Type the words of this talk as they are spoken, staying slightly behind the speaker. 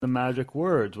the magic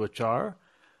words, which are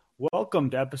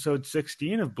welcome to episode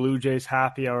 16 of Blue Jays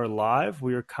Happy Hour Live.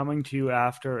 We are coming to you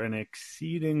after an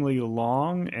exceedingly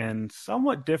long and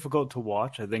somewhat difficult to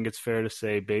watch, I think it's fair to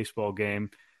say, baseball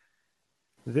game.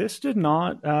 This did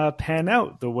not pan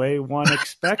out the way one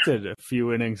expected a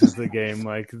few innings of the game.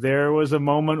 Like, there was a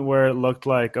moment where it looked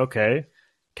like, okay,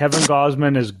 Kevin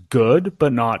Gausman is good,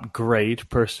 but not great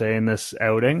per se in this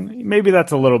outing. Maybe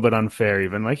that's a little bit unfair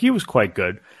even. Like, he was quite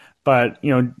good. But,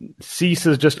 Cease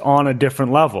is just on a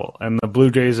different level. And the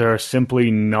Blue Jays are simply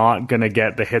not going to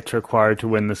get the hits required to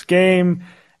win this game.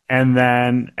 And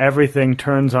then everything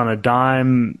turns on a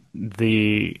dime.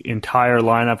 The entire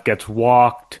lineup gets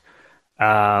walked.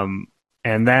 And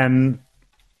then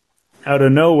out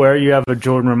of nowhere, you have a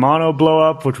Jordan Romano blow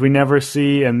up, which we never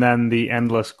see, and then the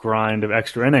endless grind of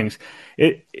extra innings.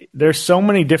 There's so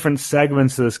many different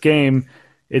segments to this game.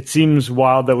 It seems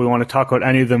wild that we want to talk about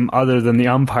any of them other than the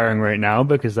umpiring right now,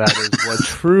 because that is what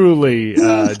truly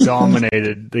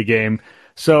dominated the game.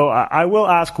 So I will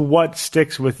ask, what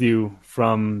sticks with you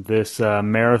from this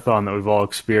marathon that we've all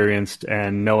experienced,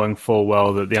 and knowing full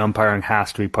well that the umpiring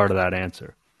has to be part of that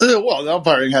answer? Well, the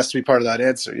umpiring has to be part of that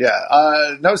answer.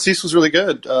 Yeah. No, Cease was really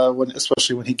good,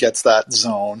 especially when he gets that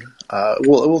zone.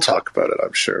 We'll talk about it,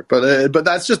 I'm sure. But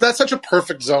that's such a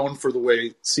perfect zone for the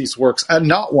way Cease works, and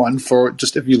not one for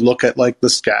just if you look at like the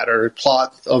scatter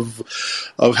plot of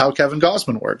how Kevin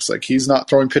Gausman works. Like, he's not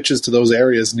throwing pitches to those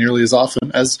areas nearly as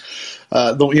often as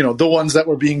the ones that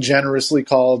were being generously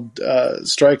called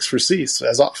strikes for Cease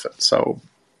as often. So,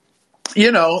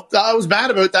 I was mad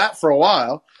about that for a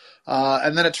while.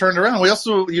 And then it turned around.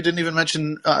 You didn't even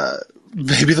mention,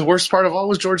 maybe the worst part of all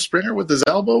was George Springer with his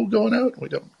elbow going out.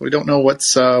 We don't know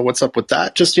what's up with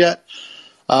that just yet.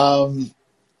 I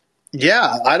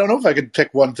don't know if I could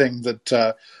pick one thing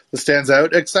that stands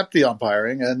out except the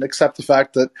umpiring, and except the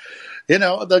fact that,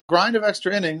 the grind of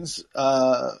extra innings,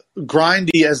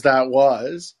 grindy as that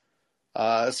was,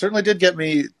 certainly did get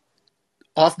me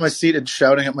off my seat and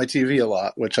shouting at my TV a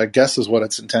lot, which I guess is what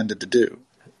it's intended to do.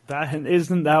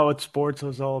 Isn't that what sports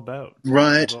is all about?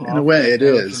 Right, in a way it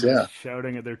is, yeah.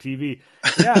 Shouting at their TV.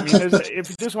 Yeah, I mean, if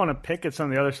you just want to pick at some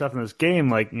of the other stuff in this game,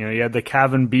 like, you had the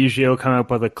Kevin Biggio come up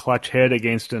with a clutch hit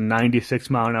against a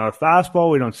 96-mile-an-hour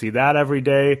fastball. We don't see that every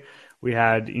day. We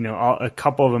had, a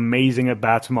couple of amazing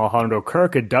at-bats from Alejandro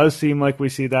Kirk. It does seem like we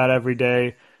see that every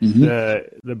day.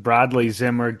 Mm-hmm. The Bradley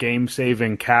Zimmer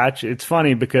game-saving catch. It's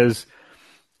funny because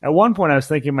at one point I was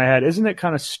thinking in my head, isn't it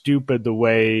kind of stupid the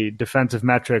way defensive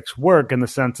metrics work, in the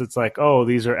sense it's like, oh,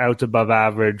 these are outs above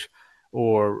average,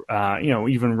 or,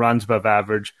 even runs above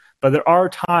average. But there are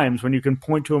times when you can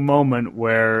point to a moment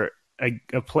where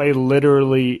a play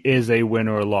literally is a win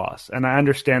or a loss. And I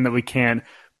understand that we can't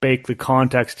bake the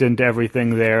context into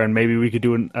everything there, and maybe we could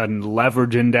do a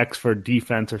leverage index for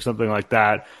defense or something like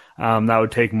that. That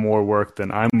would take more work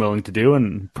than I'm willing to do,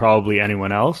 and probably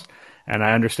anyone else. And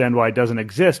I understand why it doesn't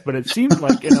exist, but it seemed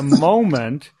like in a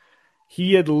moment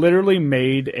he had literally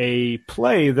made a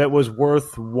play that was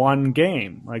worth one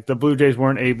game. Like, the Blue Jays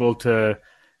weren't able to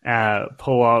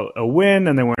pull out a win,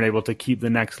 and they weren't able to keep the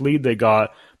next lead they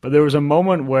got. But there was a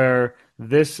moment where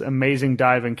this amazing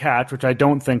diving catch, which I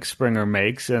don't think Springer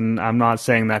makes, and I'm not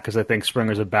saying that because I think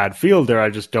Springer's a bad fielder.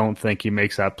 I just don't think he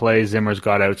makes that play. Zimmer's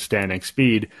got outstanding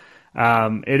speed.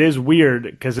 It is weird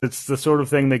because it's the sort of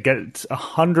thing that gets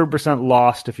 100%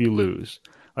 lost if you lose.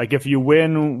 Like, if you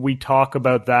win, we talk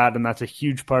about that, and that's a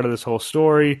huge part of this whole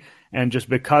story. And just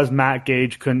because Matt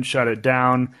Gage couldn't shut it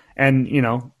down, and, you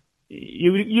don't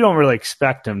really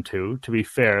expect him to be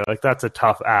fair. Like, that's a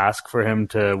tough ask for him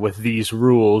to, with these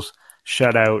rules,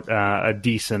 shut out a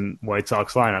decent White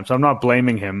Sox lineup. So I'm not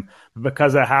blaming him. But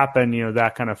because it happened,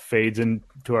 that kind of fades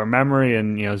into our memory,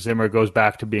 and, Zimmer goes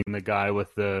back to being the guy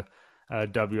with the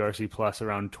WRC plus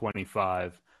around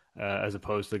 25, as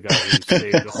opposed to the guy who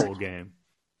saved the whole game.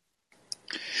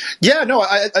 Yeah, no,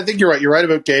 I think you're right. You're right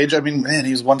about Gage. I mean, man,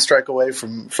 he was one strike away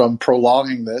from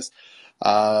prolonging this.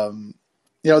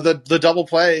 The double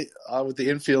play with the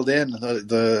infield in,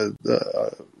 the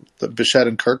Bichette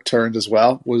and Kirk turned as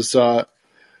well, was a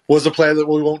play that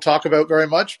we won't talk about very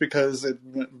much because it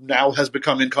now has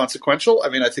become inconsequential. I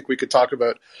mean, I think we could talk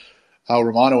about how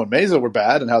Romano and Meza were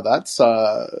bad, and how that's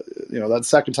that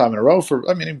second time in a row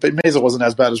Meza wasn't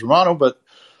as bad as Romano, but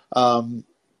those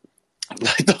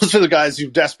are the guys you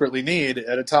desperately need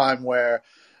at a time where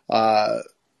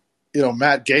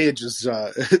Matt Gage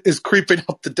is creeping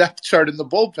up the depth chart in the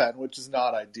bullpen, which is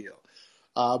not ideal.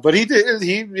 But he did.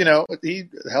 He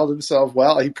held himself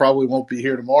well. He probably won't be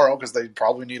here tomorrow because they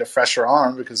probably need a fresher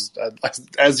arm. Because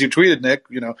as you tweeted, Nick,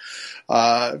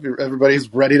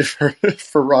 everybody's ready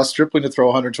for Ross Stripling to throw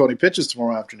 120 pitches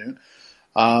tomorrow afternoon.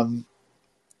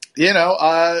 There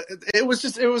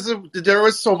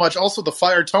was so much. Also, the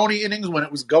Fire Tony innings when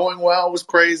it was going well was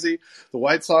crazy. The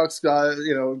White Sox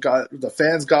the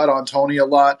fans got on Tony a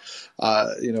lot.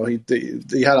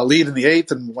 He had a lead in the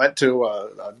eighth and went to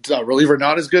a reliever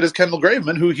not as good as Kendall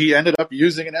Graveman, who he ended up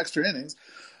using in extra innings.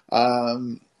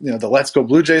 The Let's Go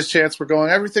Blue Jays chants were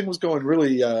going. Everything was going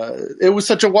really. It was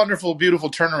such a wonderful,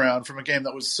 beautiful turnaround from a game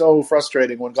that was so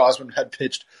frustrating when Gausman had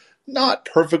pitched not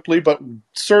perfectly, but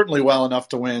certainly well enough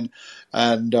to win.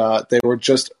 And they were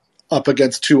just up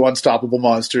against two unstoppable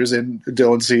monsters in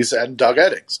Dylan Cease and Doug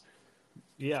Eddings.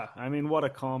 Yeah, I mean, what a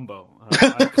combo.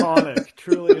 Iconic,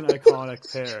 truly an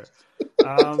iconic pair.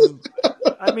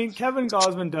 I mean, Kevin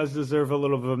Gausman does deserve a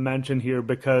little bit of a mention here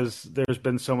because there's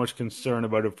been so much concern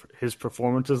about his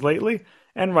performances lately,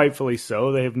 and rightfully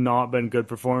so. They have not been good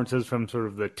performances, from sort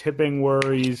of the tipping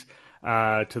worries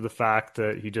to the fact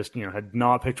that he just had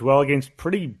not pitched well against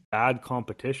pretty bad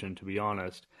competition, to be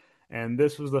honest. And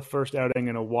this was the first outing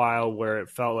in a while where it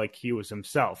felt like he was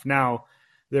himself. Now,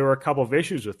 there were a couple of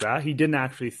issues with that. He didn't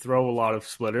actually throw a lot of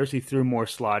splitters. He threw more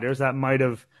sliders. That might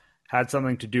have had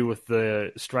something to do with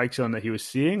the strike zone that he was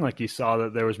seeing. Like, he saw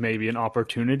that there was maybe an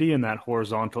opportunity in that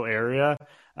horizontal area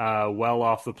well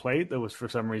off the plate that was for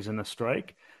some reason a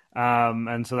strike.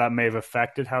 And so that may have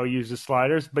affected how he used his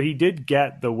sliders. But he did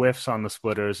get the whiffs on the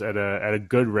splitters at a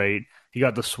good rate. He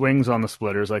got the swings on the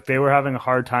splitters. Like, they were having a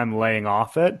hard time laying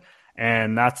off it.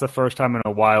 And that's the first time in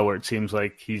a while where it seems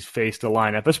like he's faced a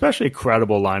lineup, especially a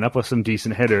credible lineup with some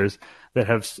decent hitters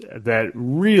that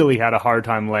really had a hard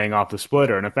time laying off the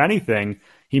splitter. And if anything,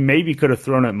 he maybe could have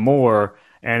thrown it more,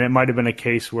 and it might have been a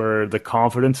case where the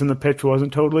confidence in the pitch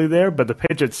wasn't totally there, but the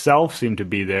pitch itself seemed to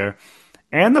be there.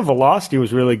 And the velocity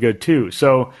was really good too.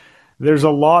 So there's a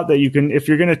lot that you can, if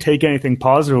you're going to take anything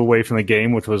positive away from the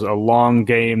game, which was a long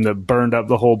game that burned up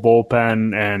the whole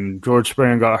bullpen and George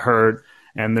Springer got hurt,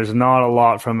 and there's not a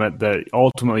lot from it that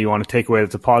ultimately you want to take away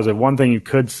that's a positive. One thing you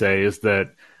could say is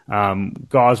that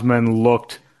Gausman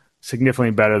looked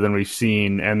significantly better than we've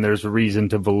seen, and there's a reason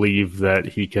to believe that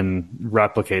he can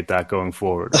replicate that going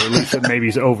forward, or at least that maybe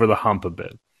he's over the hump a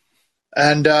bit.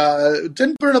 And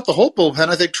didn't burn up the whole bullpen.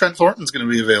 I think Trent Thornton's going to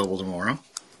be available tomorrow.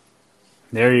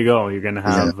 There you go. You're going to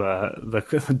have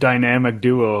the dynamic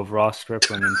duo of Ross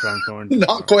Stripling and Trent Thornton.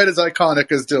 Not quite as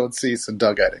iconic as Dylan Cease and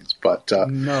Doug Eddings, but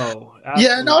no, absolutely.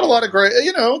 Yeah, not a lot of great.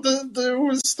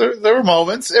 There were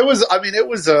moments. It was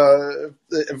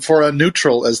for a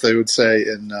neutral, as they would say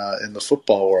in the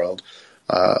football world,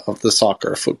 of the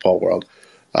soccer football world.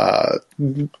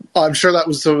 I'm sure that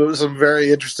was some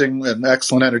very interesting and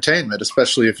excellent entertainment,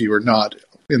 especially if you were not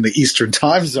in the Eastern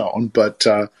time zone, but.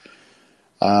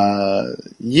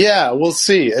 We'll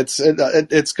see. It's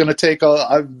going to take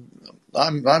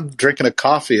I'm drinking a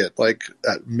coffee at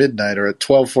midnight or at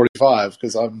 12:45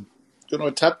 because I'm going to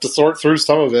attempt to sort through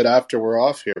some of it after we're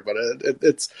off here. But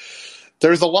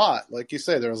there's a lot, like you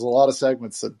say, there's a lot of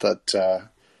segments that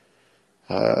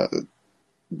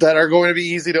are going to be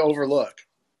easy to overlook.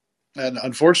 And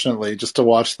unfortunately, just to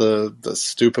watch the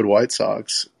stupid White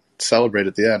Sox celebrate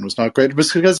at the end was not great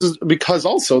because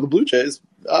also the Blue Jays,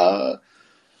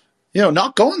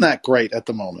 not going that great at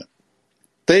the moment.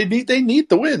 They need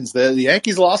the wins. The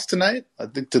Yankees lost tonight. I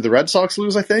think, did the Red Sox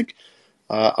lose? I think.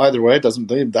 Either way,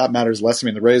 that matters less. I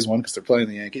mean, the Rays won because they're playing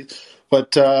the Yankees.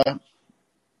 But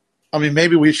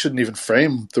maybe we shouldn't even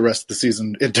frame the rest of the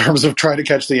season in terms of trying to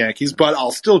catch the Yankees. But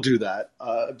I'll still do that.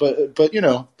 But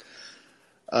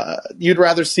you'd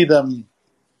rather see them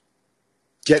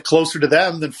get closer to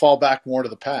them than fall back more to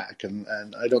the pack. And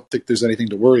I don't think there's anything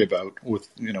to worry about with,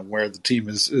 where the team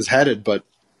is headed, but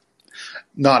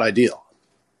not ideal.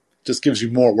 Just gives you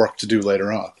more work to do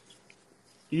later on.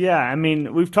 Yeah, I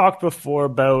mean, we've talked before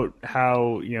about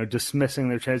how, dismissing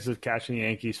their chances of catching the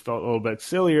Yankees felt a little bit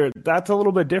sillier. That's a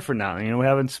little bit different now. We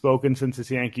haven't spoken since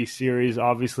this Yankees series.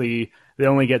 Obviously, they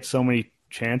only get so many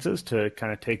chances to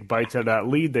kind of take bites out of that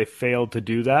lead. They failed to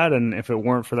do that, and if it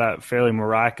weren't for that fairly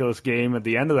miraculous game at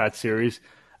the end of that series,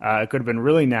 it could have been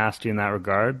really nasty in that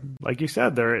regard. Like you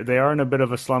said, they are in a bit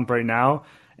of a slump right now,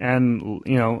 and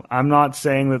I'm not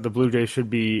saying that the Blue Jays should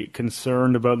be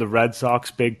concerned about the Red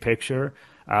Sox big picture,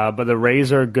 but the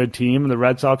Rays are a good team, and the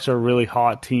Red Sox are a really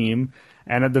hot team,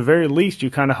 and at the very least, you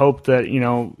kind of hope that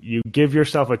you give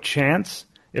yourself a chance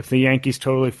if the Yankees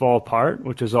totally fall apart,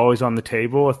 which is always on the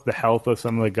table with the health of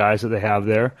some of the guys that they have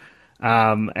there.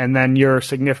 And then you're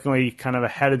significantly kind of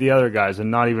ahead of the other guys and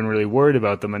not even really worried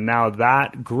about them. And now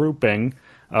that grouping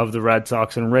of the Red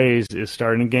Sox and Rays is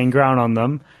starting to gain ground on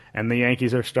them, and the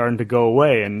Yankees are starting to go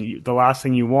away. And the last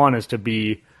thing you want is to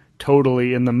be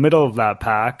totally in the middle of that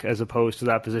pack, as opposed to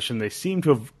that position they seem to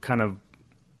have kind of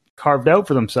carved out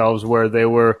for themselves, where they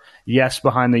were, yes,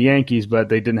 behind the Yankees, but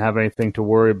they didn't have anything to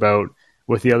worry about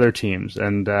with the other teams,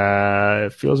 and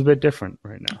it feels a bit different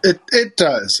right now. It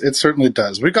does. It certainly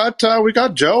does. We got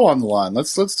Joe on the line.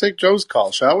 Let's take Joe's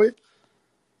call, shall we?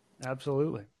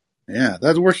 Absolutely. Yeah,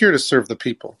 we're here to serve the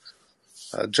people.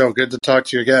 Joe, good to talk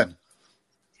to you again.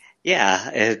 Yeah,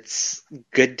 it's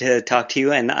good to talk to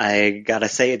you, and I gotta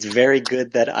say it's very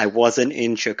good that I wasn't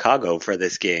in Chicago for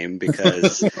this game,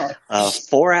 because a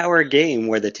 4-hour game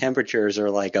where the temperatures are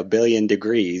like 1 billion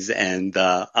degrees and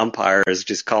the umpire is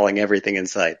just calling everything in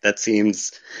sight. That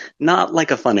seems not like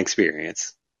a fun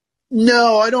experience.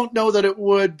 No, I don't know that it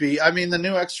would be. I mean, the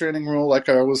new extra inning rule, like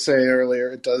I was saying earlier,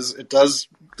 it does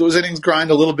those innings grind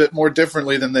a little bit more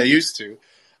differently than they used to.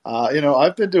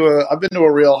 I've been to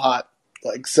a real hot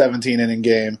 17 inning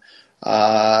game,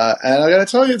 and I got to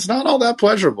tell you, it's not all that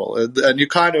pleasurable. And you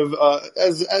kind of,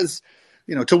 as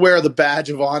to wear the badge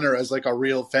of honor as a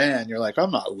real fan, you're like, I'm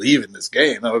not leaving this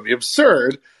game. That would be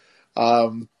absurd.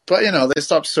 But they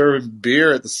stopped serving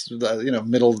beer at the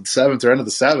middle of the seventh or end of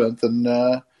the seventh, and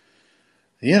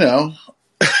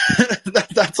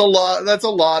that's a lot. That's a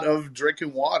lot of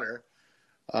drinking water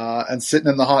and sitting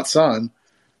in the hot sun.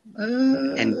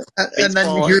 And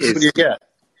then here's what you get.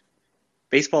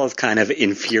 Baseball is kind of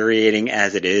infuriating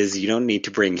as it is. You don't need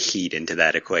to bring heat into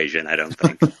that equation, I don't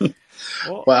think.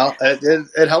 Well,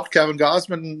 it helped Kevin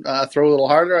Gausman throw a little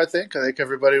harder, I think. I think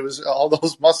all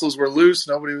those muscles were loose.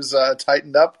 Nobody was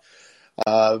tightened up.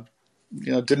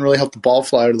 Didn't really help the ball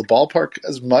fly out of the ballpark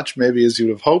as much, maybe, as you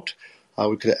would have hoped.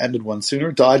 We could have ended one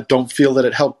sooner. I don't feel that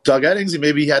it helped Doug Eddings.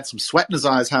 Maybe he had some sweat in his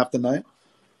eyes half the night.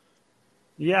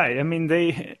 Yeah, I mean,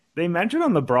 they mentioned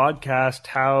on the broadcast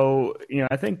how,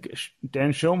 I think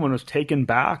Dan Shulman was taken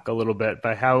back a little bit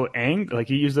by how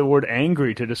he used the word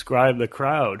angry to describe the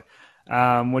crowd,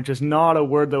 which is not a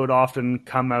word that would often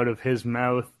come out of his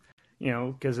mouth,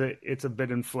 because it's a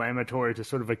bit inflammatory to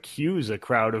sort of accuse a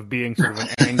crowd of being sort of an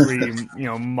angry,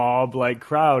 mob-like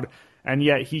crowd. And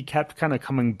yet he kept kind of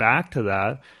coming back to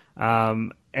that.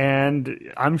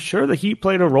 And I'm sure the heat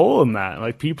played a role in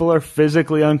that. People are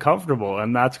physically uncomfortable,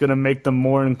 and that's going to make them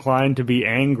more inclined to be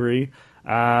angry,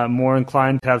 more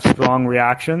inclined to have strong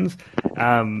reactions.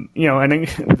 And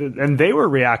they were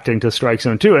reacting to strike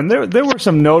zone too. And there were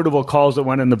some notable calls that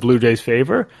went in the Blue Jays'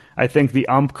 favor. I think the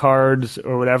ump cards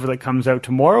or whatever that comes out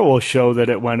tomorrow will show that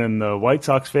it went in the White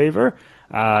Sox favor.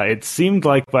 It seemed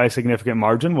like by a significant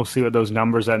margin. We'll see what those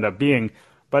numbers end up being.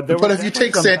 But if you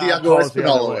take Santiago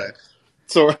Espinal away.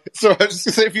 So I was just going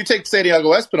to say, if you take Santiago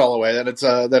Espinal away,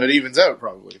 then it evens out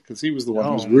probably, because he was the one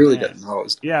who was really getting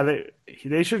hosed. Yeah,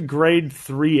 they should grade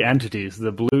 3 entities: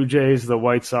 the Blue Jays, the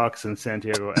White Sox, and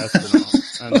Santiago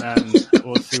Espinal, and then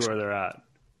we'll see where they're at.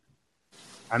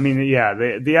 I mean, yeah,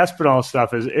 the Espinal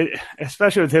stuff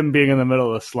especially with him being in the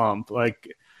middle of the slump,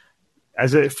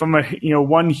 from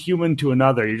one human to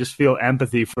another, you just feel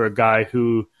empathy for a guy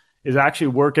who is actually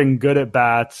working good at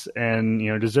bats and,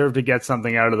 deserved to get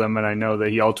something out of them. And I know that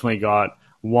he ultimately got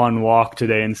 1 walk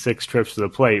today and 6 trips to the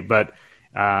plate. But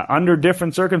under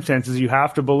different circumstances, you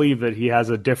have to believe that he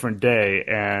has a different day.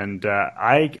 And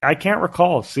I can't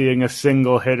recall seeing a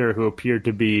single hitter who appeared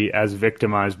to be as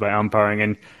victimized by umpiring.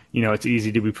 And, it's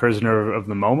easy to be prisoner of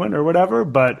the moment or whatever.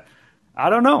 But I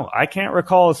don't know. I can't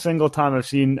recall a single time I've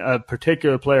seen a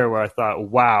particular player where I thought,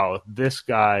 wow, this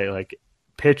guy,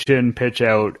 pitch in, pitch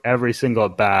out, every single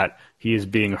at bat, he is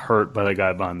being hurt by the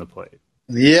guy behind the plate.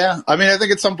 Yeah, I mean, I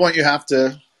think at some point you have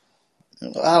to.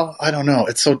 Well, I don't know.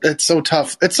 It's so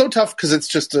tough. It's so tough because it's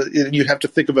just you have to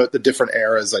think about the different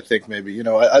eras. I think maybe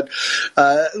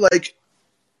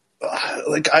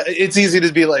it's easy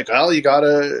to be like, well, you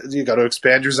gotta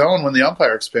expand your zone when the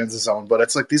umpire expands the zone, but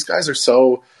it's these guys are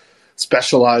so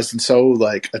specialized and so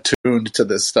attuned to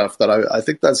this stuff that I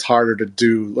think that's harder to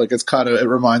do. It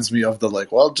reminds me of the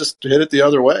just hit it the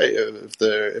other way if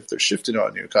they're shifting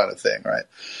on you kind of thing, right?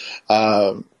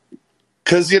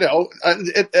 Because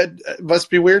it must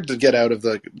be weird to get out of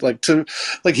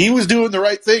he was doing the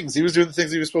right things. He was doing the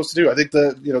things he was supposed to do. I think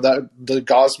the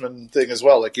Gausman thing as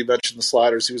well. Like you mentioned the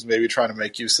sliders, he was maybe trying to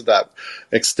make use of that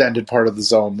extended part of the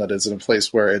zone that is in a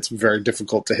place where it's very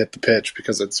difficult to hit the pitch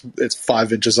because it's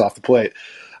 5 inches off the plate.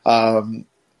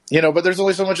 But there's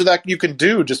only so much of that you can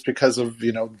do just because of,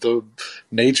 the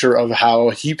nature of how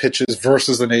he pitches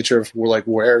versus the nature of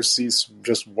where Cease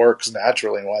just works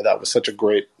naturally and why that was such a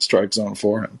great strike zone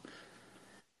for him.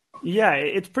 Yeah,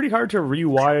 it's pretty hard to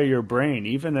rewire your brain,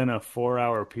 even in a 4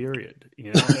 hour period.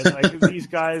 And like these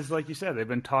guys, like you said, they've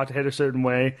been taught to hit a certain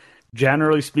way.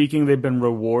 Generally speaking, they've been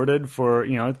rewarded for,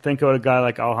 think about a guy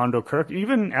like Alejandro Kirk.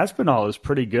 Even Espinal is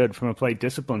pretty good from a plate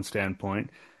discipline standpoint.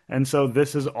 And so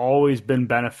this has always been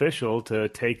beneficial to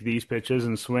take these pitches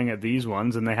and swing at these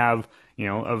ones. And they have,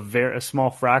 a small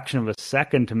fraction of a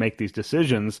second to make these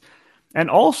decisions. And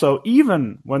also,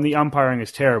 even when the umpiring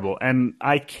is terrible, and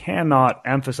I cannot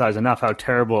emphasize enough how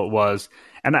terrible it was.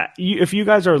 And if you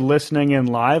guys are listening in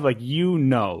live, like, you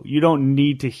don't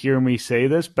need to hear me say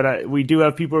this, but we do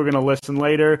have people who are going to listen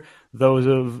later.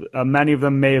 Many of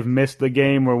them may have missed the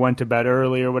game or went to bed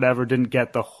early or whatever, didn't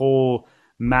get the whole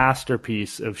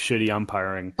masterpiece of shitty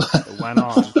umpiring that went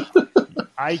on.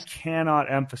 I cannot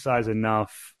emphasize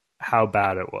enough how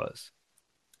bad it was.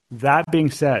 That being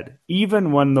said,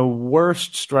 even when the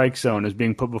worst strike zone is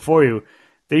being put before you,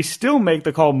 they still make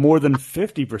the call more than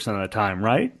 50% of the time,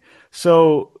 right?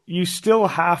 So you still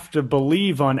have to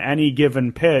believe on any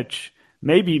given pitch,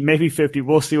 maybe 50.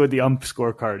 We'll see what the ump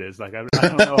scorecard is. Like, I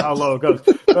don't know how low it goes.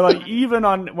 But like, even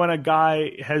on when a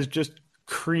guy has just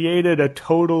created a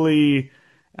totally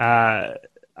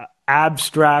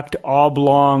abstract,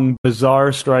 oblong,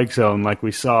 bizarre strike zone like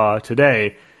we saw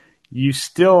today, you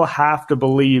still have to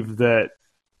believe that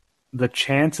the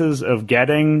chances of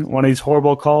getting one of these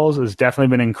horrible calls has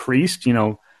definitely been increased,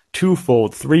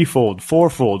 twofold, threefold,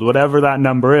 fourfold, whatever that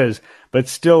number is. But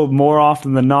still, more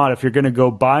often than not, if you're going to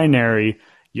go binary,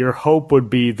 your hope would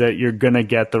be that you're going to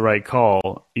get the right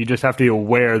call. You just have to be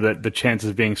aware that the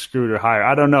chances of being screwed are higher.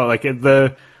 I don't know. Like,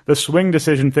 the swing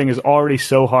decision thing is already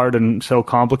so hard and so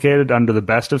complicated under the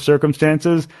best of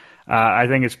circumstances. I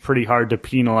think it's pretty hard to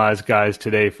penalize guys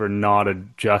today for not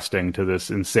adjusting to this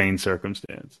insane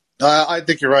circumstance. I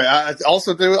think you're right. I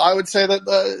would say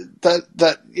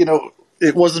that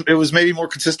it was maybe more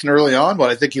consistent early on, but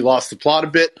I think he lost the plot a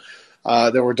bit.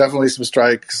 There were definitely some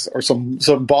strikes or some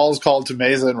balls called to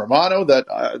Meza and Romano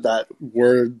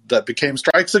that became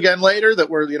strikes again later that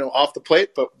were off the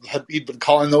plate, but he'd been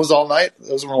calling those all night.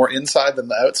 Those were more inside than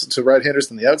the outs to right-handers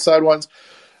than the outside ones,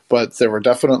 but there were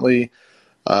definitely.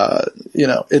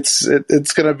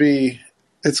 It's going to be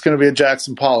a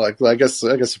Jackson Pollock. I guess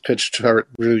a pitch chart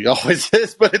really always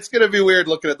is, but it's going to be weird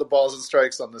looking at the balls and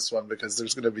strikes on this one because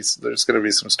there's going to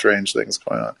be some strange things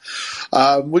going on.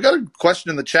 We got a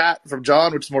question in the chat from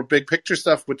John, which is more big picture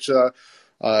stuff, which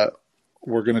we're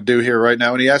going to do here right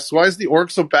now. And he asks, why is the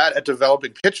org so bad at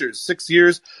developing pitchers? 6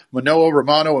 years, Manoah,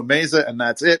 Romano, and Meza, and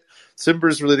that's it.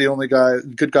 Simber's really the only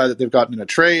good guy that they've gotten in a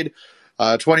trade.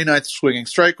 29th swinging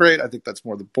strike rate. I think that's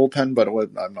more the bullpen, but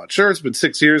I'm not sure. It's been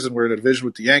 6 years, and we're in a division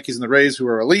with the Yankees and the Rays, who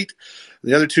are elite.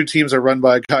 The other two teams are run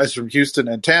by guys from Houston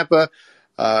and Tampa.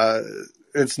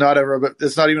 It's not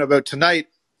even about tonight.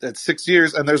 It's 6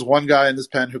 years, and there's one guy in this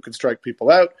pen who can strike people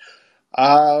out.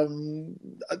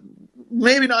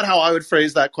 Maybe not how I would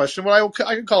phrase that question, but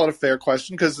I can call it a fair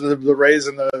question because the Rays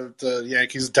and the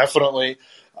Yankees definitely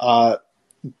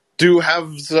do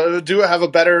have a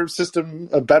better system,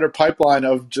 a better pipeline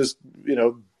of just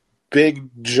big,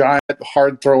 giant,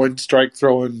 hard throwing, strike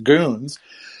throwing goons.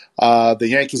 The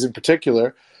Yankees in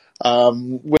particular,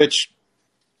 which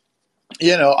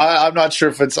I'm not sure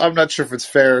if it's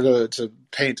fair to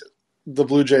paint the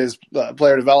Blue Jays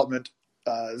player development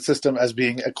system as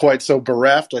being quite so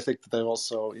bereft. I think that they've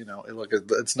also,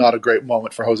 it's not a great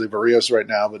moment for Jose Barrios right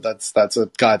now, but that's a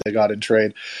guy they got in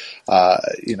trade.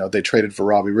 They traded for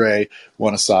Robbie Ray,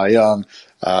 won a Cy Young.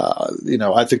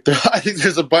 I think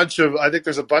there's a bunch of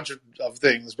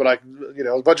things, but a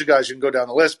bunch of guys you can go down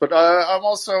the list. But I'm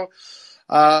also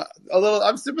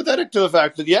I'm sympathetic to the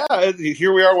fact that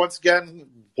here we are once again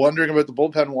wondering about the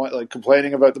bullpen, like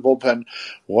complaining about the bullpen,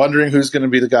 wondering who's going to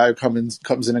be the guy who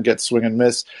comes in and gets swing and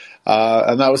miss,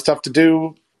 and that was tough to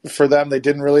do for them. They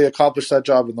didn't really accomplish that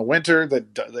job in the winter. They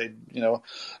didn't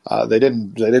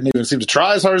even seem to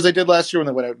try as hard as they did last year when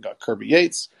they went out and got Kirby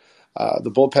Yates.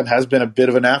 The bullpen has been a bit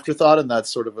of an afterthought, and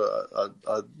that's sort of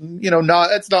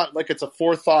it's not like it's a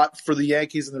forethought for the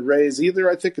Yankees and the Rays either.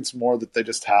 I think it's more that they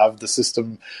just have the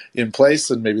system in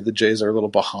place, and maybe the Jays are a little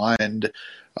behind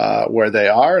where they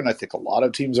are, and I think a lot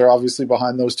of teams are obviously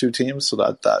behind those two teams, so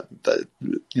that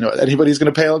anybody's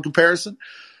going to pale in comparison.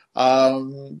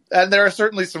 And there are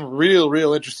certainly some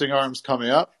real interesting arms coming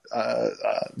up,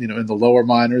 in the lower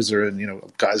minors or in,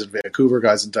 guys in Vancouver,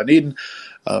 guys in Dunedin.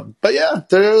 But yeah,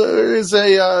 there is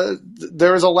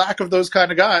a lack of those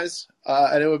kind of guys.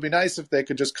 And it would be nice if they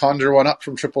could just conjure one up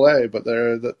from AAA, but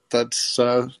that's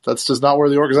just not where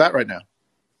the org is at right now.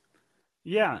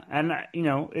 Yeah, and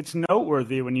it's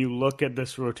noteworthy when you look at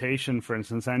this rotation. For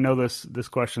instance, I know this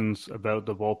question's about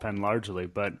the bullpen largely,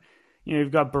 but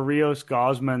you've got Barrios,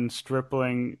 Gosman,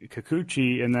 Stripling,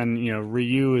 Kikuchi, and then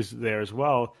Ryu is there as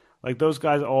well. Like those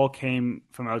guys all came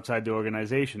from outside the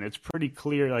organization. It's pretty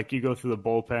clear. Like you go through the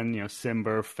bullpen,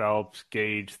 Simber, Phelps,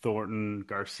 Gage, Thornton,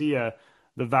 Garcia.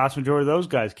 The vast majority of those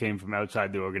guys came from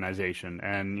outside the organization.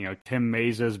 And, Tim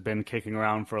Mesa's been kicking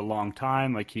around for a long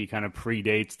time. Like he kind of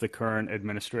predates the current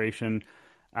administration.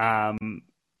 Um,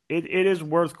 it is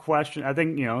worth question. I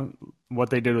think, what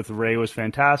they did with Ray was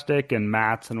fantastic and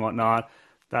Mats and whatnot.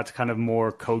 That's kind of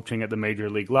more coaching at the major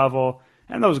league level.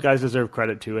 And those guys deserve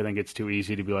credit too. I think it's too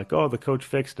easy to be like, oh, the coach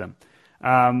fixed him.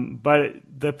 But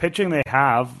the pitching they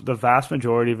have, the vast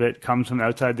majority of it comes from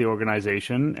outside the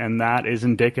organization, and that is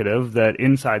indicative that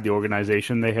inside the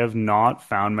organization they have not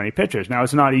found many pitchers. Now,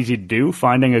 it's not easy to do.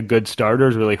 Finding a good starter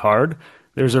is really hard.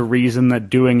 There's a reason that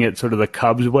doing it sort of the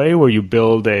Cubs way, where you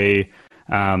build a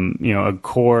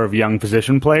core of young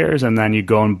position players, and then you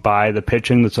go and buy the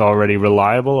pitching that's already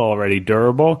reliable, already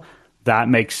durable. That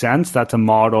makes sense. That's a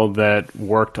model that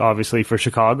worked obviously for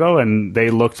Chicago, and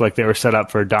they looked like they were set up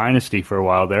for a dynasty for a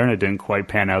while there, and it didn't quite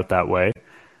pan out that way.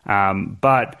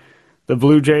 But the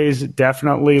Blue Jays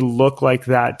definitely look like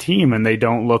that team, and they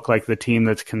don't look like the team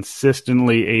that's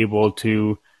consistently able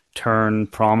to turn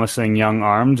promising young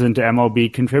arms into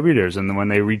MLB contributors. And when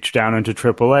they reach down into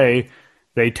AAA,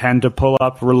 they tend to pull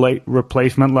up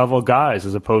replacement level guys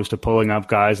as opposed to pulling up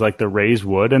guys like the Rays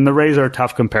would. And the Rays are a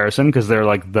tough comparison because they're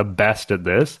like the best at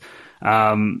this.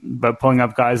 But pulling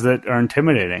up guys that are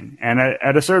intimidating. And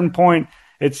at a certain point,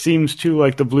 it seems too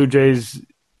like the Blue Jays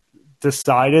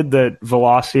decided that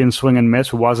velocity and swing and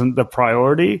miss wasn't the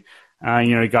priority.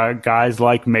 You got guys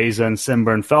like Mesa and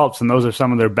Simber and Phelps, and those are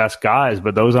some of their best guys,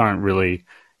 but those aren't really,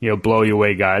 blow you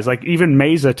away guys. Like even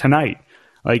Mesa tonight.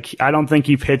 Like, I don't think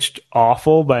he pitched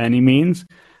awful by any means,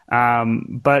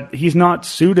 but he's not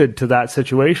suited to that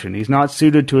situation. He's not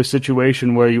suited to a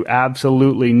situation where you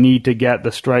absolutely need to get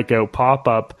the strikeout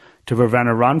pop-up to prevent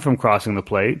a run from crossing the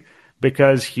plate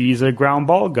because he's a ground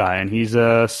ball guy and he's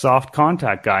a soft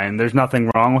contact guy, and there's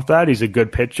nothing wrong with that. He's a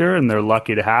good pitcher, and they're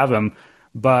lucky to have him.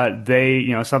 But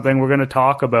something we're going to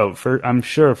talk about, I'm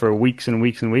sure, for weeks and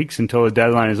weeks and weeks until the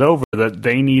deadline is over, that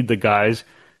they need the guys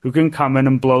who can come in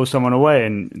and blow someone away.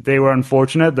 And they were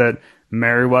unfortunate that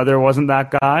Merriweather wasn't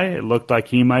that guy. It looked like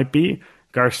he might be.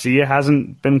 Garcia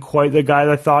hasn't been quite the guy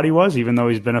that I thought he was, even though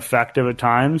he's been effective at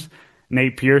times.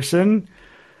 Nate Pearson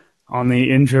on the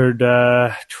injured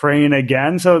train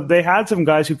again. So they had some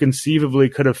guys who conceivably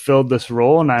could have filled this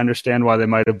role, and I understand why they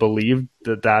might have believed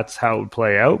that that's how it would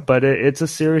play out. But it's a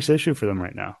serious issue for them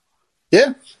right now.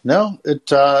 Yeah, no, it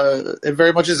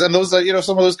very much is, and those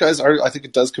some of those guys are. I think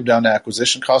it does come down to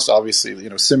acquisition costs. Obviously,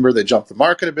 Simber, they jumped the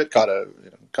market a bit, got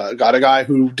a guy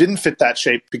who didn't fit that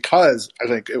shape because I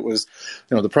think it was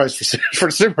the price for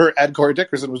Simber and Corey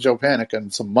Dickerson was Joe Panic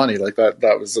and some money like that.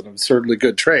 That was an absurdly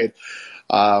good trade.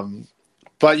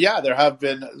 But yeah, there have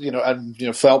been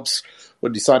Phelps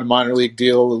when he signed a minor league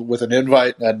deal with an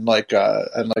invite and like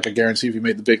a guarantee if he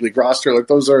made the big league roster. Like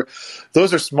those are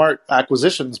smart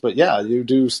acquisitions. But yeah, you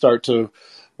do start to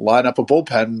line up a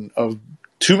bullpen of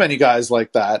too many guys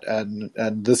like that, and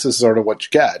this is sort of what you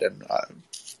get. And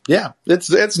yeah,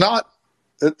 it's not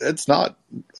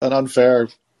an unfair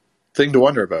thing to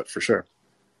wonder about for sure.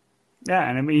 Yeah,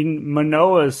 and I mean,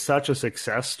 Manoah is such a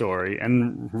success story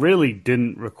and really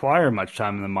didn't require much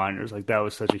time in the minors. Like, that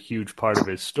was such a huge part of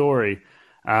his story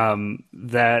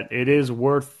that it is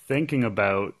worth thinking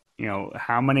about,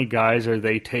 how many guys are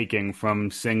they taking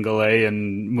from single A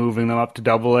and moving them up to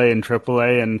double A and triple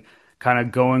A and kind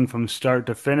of going from start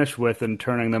to finish with and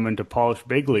turning them into polished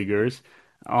big leaguers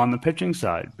on the pitching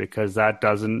side, because that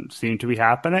doesn't seem to be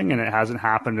happening, and it hasn't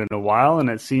happened in a while, and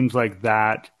it seems like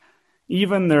that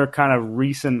even their kind of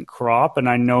recent crop, and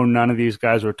I know none of these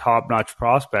guys were top-notch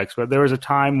prospects, but there was a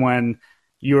time when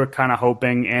you were kind of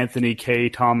hoping Anthony Kay,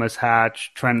 Thomas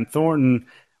Hatch, Trent Thornton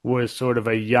was sort of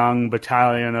a young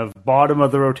battalion of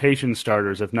bottom-of-the-rotation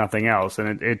starters, if nothing else.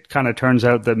 And it kind of turns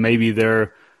out that maybe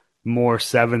they're more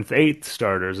 7th, 8th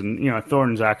starters. And,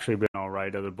 Thornton's actually been all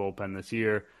right out of the bullpen this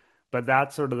year. But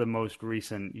that's sort of the most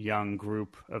recent young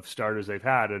group of starters they've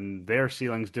had, and their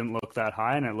ceilings didn't look that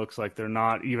high, and it looks like they're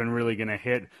not even really going to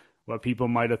hit what people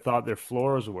might have thought their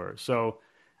floors were. So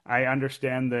I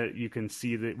understand that we can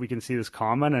see this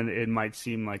comment, and it might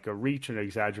seem like a reach and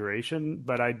exaggeration,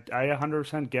 but I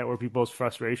 100% get where people's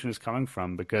frustration is coming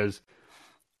from, because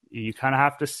you kind of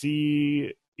have to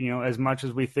see, as much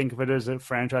as we think of it as a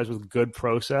franchise with good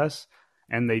process,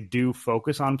 and they do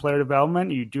focus on player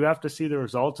development, you do have to see the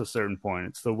results at a certain point.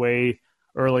 It's the way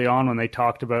early on when they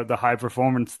talked about the high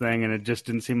performance thing, and it just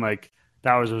didn't seem like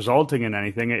that was resulting in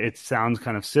anything. It sounds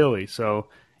kind of silly. So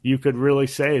you could really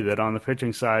say that on the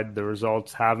pitching side, the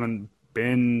results haven't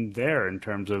been there in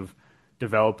terms of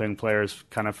developing players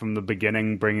kind of from the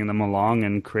beginning, bringing them along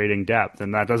and creating depth.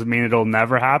 And that doesn't mean it'll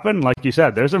never happen. Like you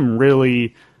said, there's some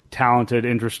really talented,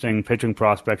 interesting pitching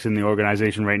prospects in the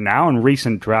organization right now. In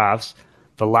recent drafts,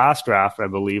 the last draft, I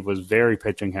believe, was very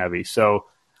pitching heavy. So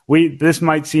this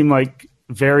might seem like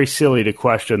very silly to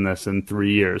question this in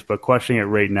 3 years, but questioning it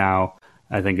right now,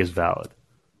 I think, is valid.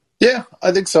 Yeah,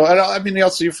 I think so. I mean,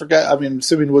 also you forget. I mean,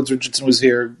 assuming Woods Richardson was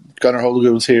here, Gunnar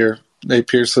Holgerud was here, Nate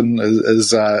Pearson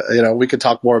is we could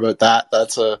talk more about that.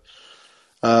 That's you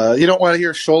don't want to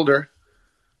hear shoulder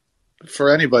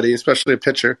for anybody, especially a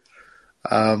pitcher,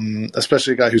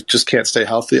 especially a guy who just can't stay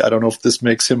healthy. I don't know if this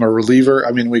makes him a reliever.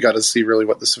 I mean, we got to see really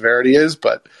what the severity is,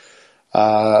 but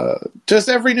just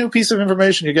every new piece of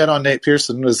information you get on Nate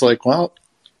Pearson is like, well,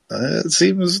 it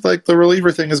seems like the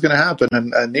reliever thing is going to happen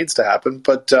and needs to happen,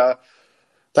 but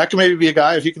that can maybe be a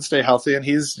guy if he can stay healthy, and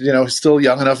he's still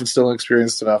young enough and still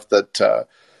experienced enough that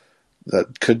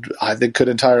could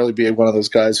entirely be one of those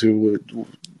guys who would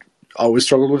always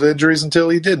struggled with injuries until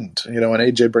he didn't, an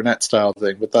AJ Burnett style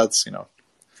thing. But that's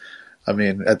I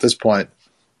mean, at this point,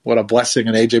 what a blessing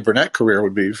an AJ Burnett career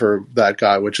would be for that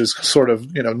guy, which is sort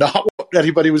of not what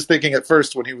anybody was thinking at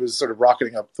first when he was sort of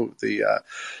rocketing up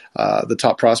the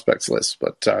top prospects list,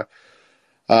 but.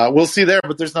 We'll see there,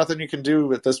 but there's nothing you can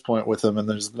do at this point with him, and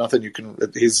there's nothing you can.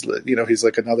 He's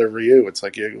like another Ryu. It's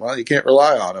like you can't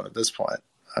rely on him at this point.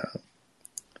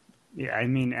 Yeah, I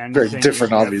mean, and very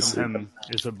different, obviously. Him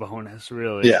is a bonus,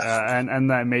 really. Yeah, and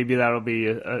that maybe that'll be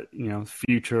a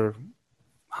future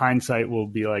hindsight will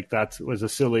be like that was a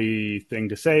silly thing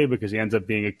to say because he ends up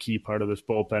being a key part of this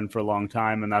bullpen for a long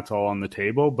time, and that's all on the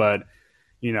table. But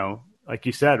like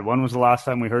you said, when was the last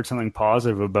time we heard something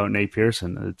positive about Nate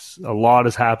Pearson? A lot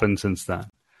has happened since then.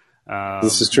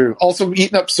 This is true. Also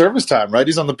eating up service time, right?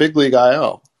 He's on the big league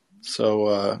IL.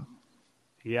 So,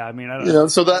 yeah, I mean,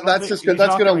 so that's going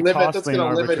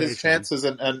to limit his chances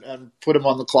and put him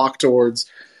on the clock towards,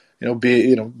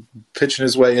 pitching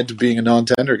his way into being a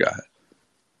non-tender guy.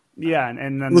 Yeah.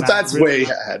 And then that's way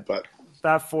ahead, but.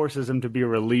 That forces him to be a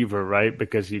reliever, right?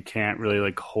 Because you can't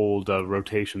really hold a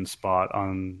rotation spot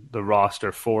on the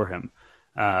roster for him.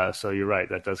 So you're right.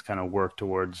 That does kind of work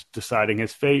towards deciding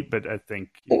his fate. But I think,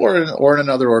 or in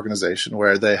another organization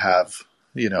where they have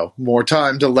more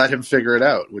time to let him figure it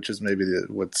out, which is maybe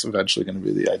what's eventually going to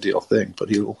be the ideal thing. But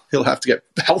he'll have to get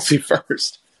healthy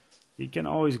first. He can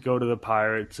always go to the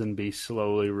Pirates and be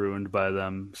slowly ruined by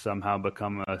them, somehow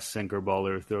become a sinker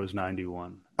baller who throws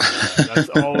 91.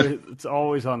 It's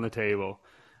always on the table.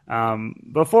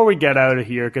 Before we get out of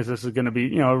here, because this is going to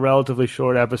be a relatively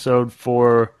short episode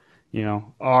for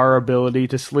our ability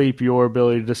to sleep, your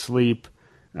ability to sleep.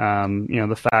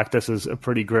 The fact this is a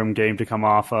pretty grim game to come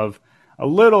off of. A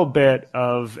little bit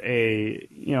of a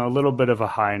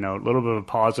high note, a little bit of a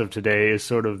positive today is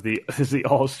sort of the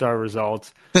All-Star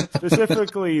results,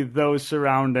 specifically those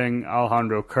surrounding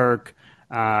Alejandro Kirk.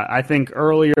 I think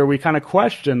earlier we kind of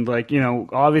questioned,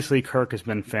 obviously Kirk has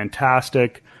been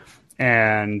fantastic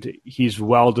and he's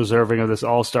well deserving of this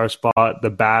All-Star spot. The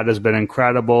bat has been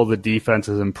incredible. The defense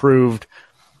has improved.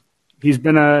 He's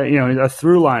been a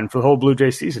through line for the whole Blue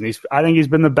Jays season. I think he's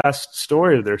been the best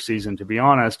story of their season, to be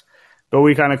honest. But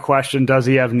we kind of question, does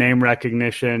he have name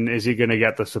recognition? Is he going to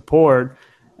get the support?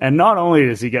 And not only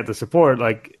does he get the support,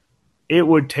 it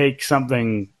would take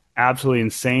something absolutely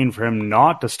insane for him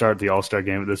not to start the All-Star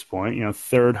game at this point.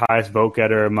 Third highest vote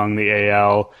getter among the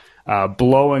AL,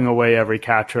 blowing away every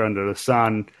catcher under the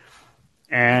sun.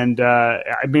 And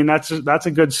I mean, that's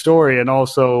a good story. And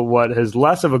also what is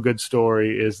less of a good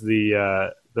story is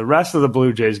the rest of the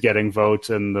Blue Jays getting votes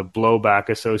and the blowback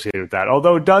associated with that.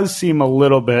 Although it does seem a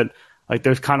little bit like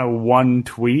there's kind of one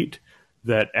tweet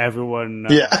that everyone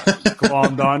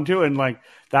glommed onto, and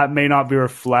that may not be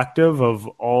reflective of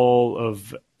all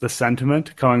of the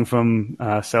sentiment coming from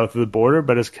south of the border.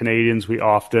 But as Canadians, we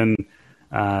often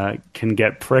can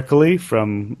get prickly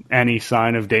from any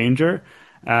sign of danger.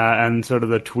 And sort of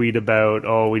the tweet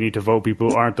about, we need to vote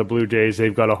people who aren't the Blue Jays.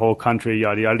 They've got a whole country,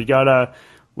 yada, yada, yada.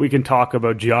 We can talk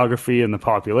about geography and the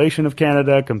population of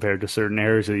Canada compared to certain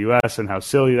areas of the U.S. and how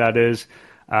silly that is.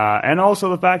 And also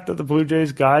the fact that the Blue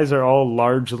Jays guys are all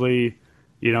largely,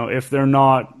 if they're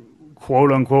not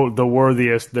quote unquote the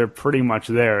worthiest, they're pretty much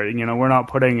there. We're not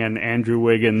putting an Andrew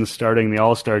Wiggins starting the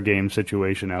All-Star game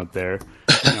situation out there.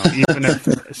 Even if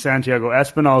Santiago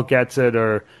Espinal gets it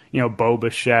or, Bo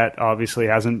Bichette obviously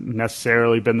hasn't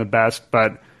necessarily been the best,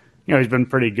 but he's been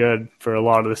pretty good for a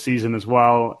lot of the season as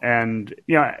well. And,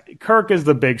 Kirk is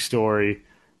the big story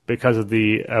because of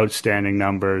the outstanding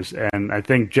numbers. And I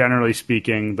think generally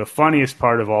speaking, the funniest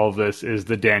part of all of this is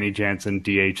the Danny Jansen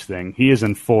DH thing. He is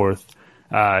in fourth.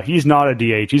 He's not a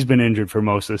DH. He's been injured for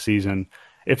most of the season.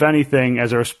 If anything,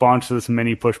 as a response to this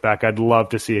mini pushback, I'd love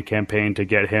to see a campaign to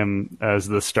get him as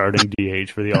the starting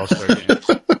DH for the All-Star game.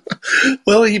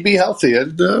 Well, he'd be healthy,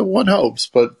 and one hopes,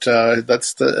 but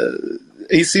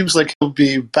he seems like he'll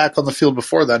be back on the field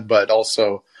before then, but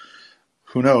also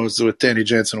who knows with Danny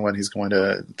Jansen when he's going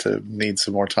to need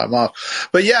some more time off.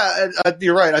 But yeah,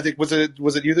 you're right. I think was it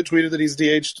you that tweeted that he's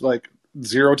DH'd like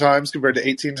 0 times compared to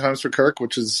 18 times for Kirk,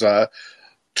 which is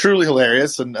truly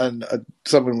hilarious, and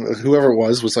someone, whoever it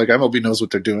was like, MLB knows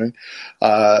what they're doing.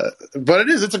 But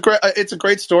it's a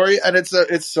great story, and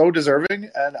it's so deserving,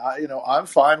 and I'm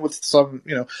fine with some,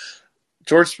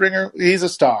 George Springer, he's a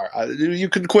star. You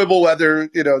can quibble whether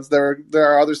there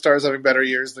are other stars having better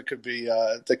years that could be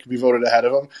voted ahead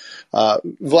of him.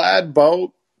 Vlad,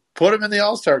 Bo, put him in the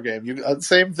All-Star game.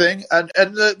 Same thing, and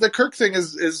the Kirk thing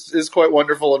is quite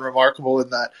wonderful and remarkable in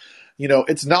that.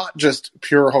 It's not just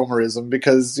pure homerism,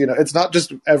 because, it's not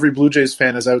just every Blue Jays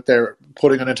fan is out there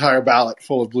putting an entire ballot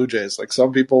full of Blue Jays. Like,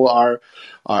 some people are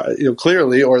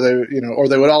clearly, or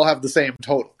they would all have the same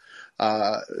total.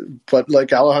 But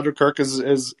like Alejandro Kirk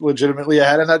is legitimately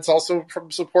ahead, and that's also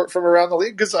from support from around the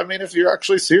league. Because if you're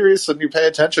actually serious and you pay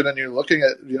attention and you're looking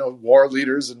at WAR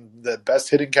leaders and the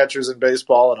best hitting catchers in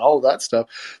baseball and all of that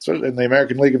stuff, so in the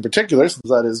American League in particular, since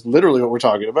that is literally what we're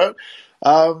talking about.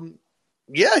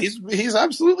 Yeah, he's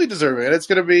absolutely deserving, and it's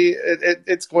going to be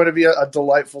a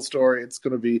delightful story.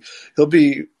 He'll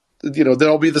be.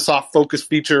 There'll be the soft focus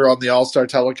feature on the All-Star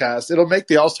telecast. It'll make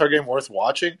the All-Star game worth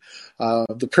watching.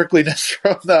 The prickliness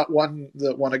from that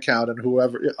one account, and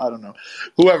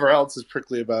whoever else is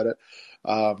prickly about it.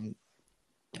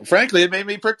 Frankly, it made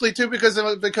me prickly too, because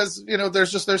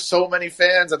there's so many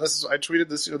fans, and I tweeted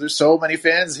this. There's so many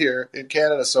fans here in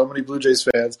Canada, so many Blue Jays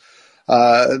fans.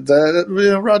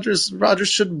 Rogers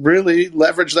should really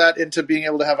leverage that into being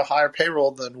able to have a higher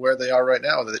payroll than where they are right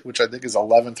now, which I think is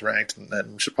 11th ranked. And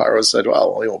then Shapiro said,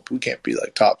 well, we can't be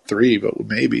like top 3, but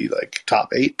maybe like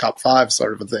top 8, top 5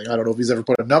 sort of a thing. I don't know if he's ever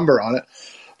put a number on it,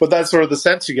 but that's sort of the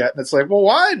sense you get. And it's like, well,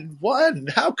 why?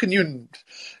 How can you're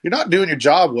not doing your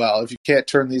job well if you can't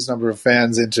turn these number of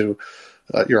fans into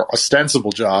your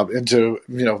ostensible job into,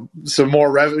 some more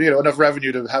revenue, enough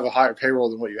revenue to have a higher payroll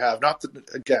than what you have. Not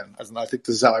that, again, as I think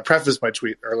this is how I prefaced my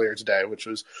tweet earlier today, which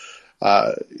was,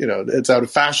 it's out of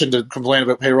fashion to complain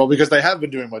about payroll because they have been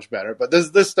doing much better. But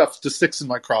this stuff just sticks in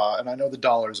my craw, and I know the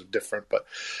dollars are different, but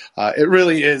it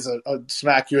really is a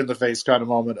smack you in the face kind of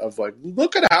moment of like,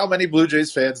 look at how many Blue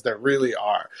Jays fans there really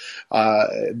are.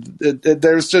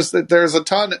 There's a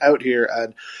ton out here,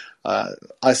 and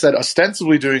I said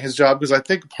ostensibly doing his job because I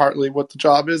think partly what the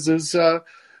job is to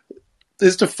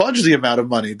fudge the amount of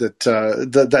money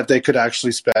that they could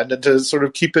actually spend, and to sort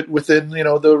of keep it within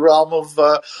the realm of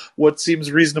what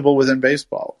seems reasonable within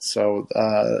baseball. So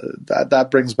that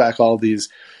brings back all these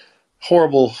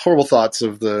horrible thoughts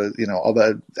of all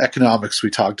the economics we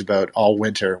talked about all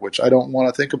winter, which I don't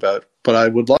want to think about, but I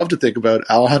would love to think about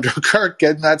Alejandro Kirk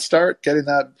getting that start, getting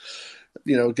that.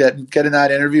 Getting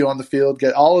that interview on the field,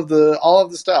 get all of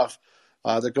the stuff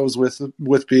that goes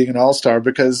with being an all-star,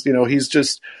 because he's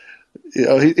just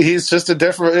a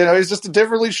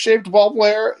differently shaped ball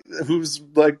player who's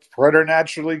like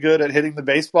preternaturally good at hitting the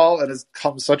baseball and has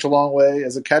come such a long way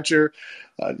as a catcher.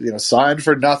 Signed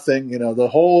for nothing. The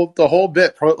whole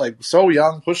bit, like so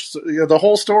young, pushed. The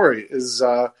whole story is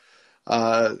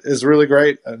really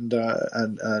great, and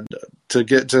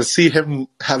to see him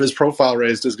have his profile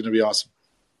raised is going to be awesome.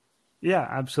 Yeah,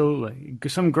 absolutely.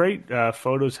 Some great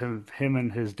photos of him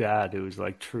and his dad, who's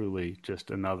like truly just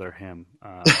another him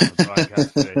on the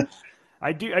broadcast today.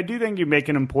 I do think you make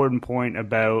an important point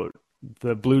about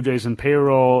the Blue Jays and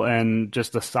payroll and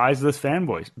just the size of this fan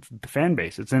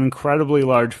base. It's an incredibly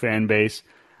large fan base.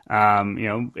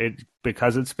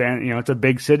 Because it's it's a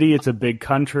big city, it's a big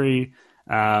country.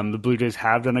 The Blue Jays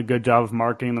have done a good job of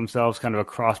marketing themselves kind of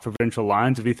across provincial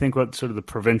lines. If you think about sort of the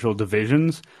provincial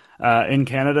divisions in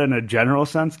Canada in a general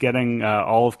sense, getting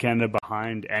all of Canada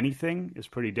behind anything is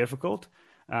pretty difficult.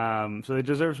 So they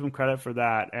deserve some credit for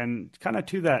that. And kind of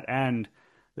to that end,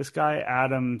 this guy,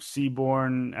 Adam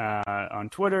Seaborn, on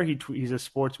Twitter, he's a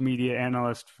sports media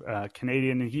analyst,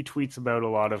 Canadian, and he tweets about a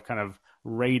lot of kind of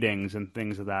ratings and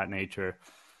things of that nature.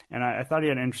 And I thought he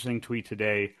had an interesting tweet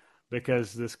today,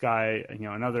 because this guy,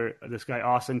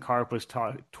 Austin Karp was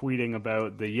tweeting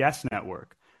about the Yes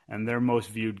Network and their most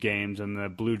viewed games, and the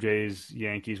Blue Jays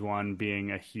Yankees one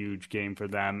being a huge game for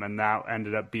them, and that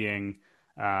ended up being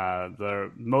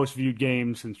the most viewed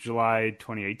game since July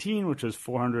 2018, which was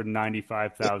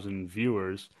 495,000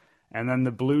 viewers. And then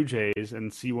the Blue Jays,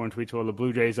 and C1 tweets, well, the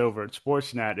Blue Jays over at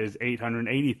Sportsnet is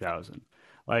 880,000.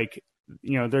 Like,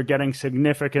 they're getting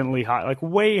significantly high, like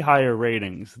way higher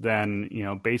ratings than,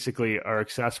 basically are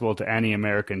accessible to any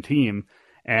American team.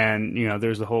 And,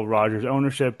 there's the whole Rogers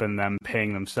ownership and them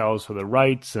paying themselves for the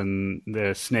rights and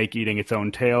the snake eating its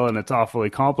own tail, and it's awfully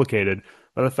complicated.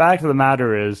 But the fact of the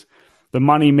matter is, the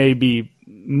money may be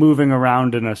moving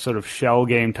around in a sort of shell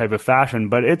game type of fashion,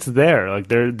 but it's there. Like,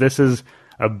 this is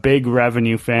a big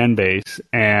revenue fan base,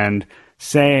 and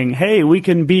saying, hey, we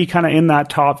can be kind of in that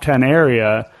top 10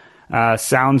 area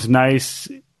sounds nice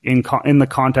in the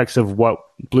context of what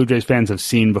Blue Jays fans have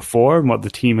seen before and what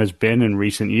the team has been in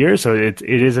recent years. So it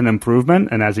is an improvement.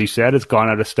 And as he said, it's gone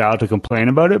out of style to complain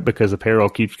about it because the payroll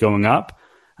keeps going up.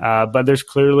 But there's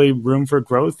clearly room for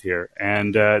growth here.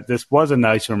 And this was a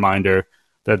nice reminder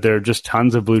that there are just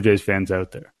tons of Blue Jays fans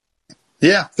out there.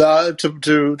 Yeah,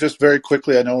 to just very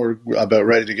quickly, I know we're about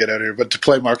ready to get out of here, but to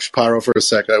play Mark Shapiro for a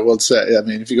second, I will say, I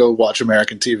mean, if you go watch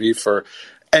American TV for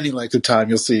any length of time,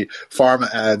 you'll see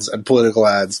pharma ads and political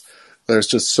ads. There's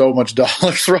just so much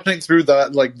dollars running through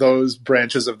that, like those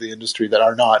branches of the industry that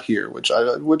are not here,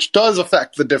 which does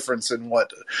affect the difference in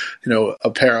what a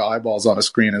pair of eyeballs on a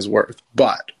screen is worth.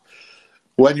 But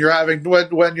when you're having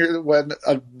when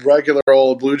a regular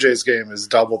old Blue Jays game is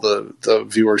double the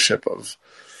viewership of.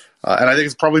 And I think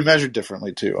it's probably measured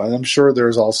differently, too. And I'm sure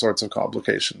there's all sorts of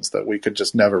complications that we could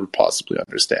just never possibly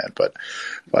understand. But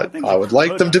I would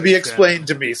like them to be explained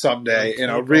to me someday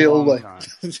in a real,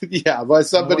 by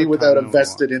somebody without a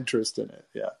vested interest in it.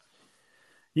 Yeah.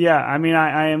 Yeah, I mean,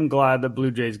 I am glad that Blue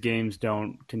Jays games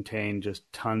don't contain just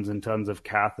tons and tons of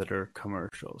catheter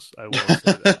commercials. I will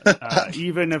say that.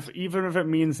 Even if it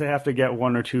means they have to get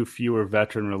one or two fewer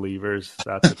veteran relievers,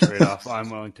 that's a trade-off I'm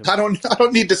willing to. I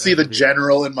don't need to see the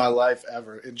general in my life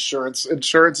ever. Insurance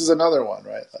is another one,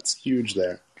 right? That's huge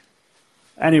there.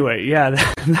 Anyway,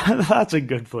 yeah, that's a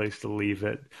good place to leave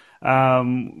it.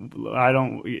 I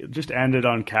don't just end it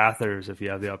on catheters if you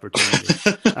have the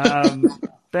opportunity.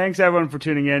 Thanks everyone for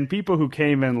tuning in. People who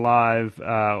came in live,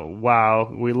 wow,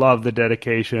 we love the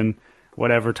dedication,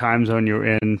 whatever time zone you're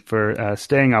in, for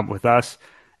staying up with us.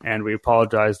 And we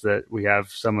apologize that we have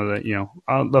some of the,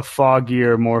 the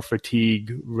foggier, more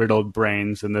fatigue-riddled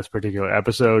brains in this particular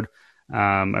episode.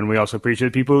 And we also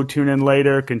appreciate people who tune in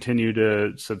later, continue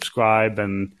to subscribe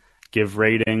and give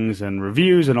ratings and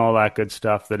reviews and all that good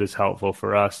stuff that is helpful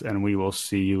for us. And we will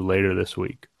see you later this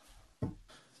week.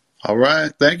 All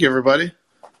right. Thank you, everybody.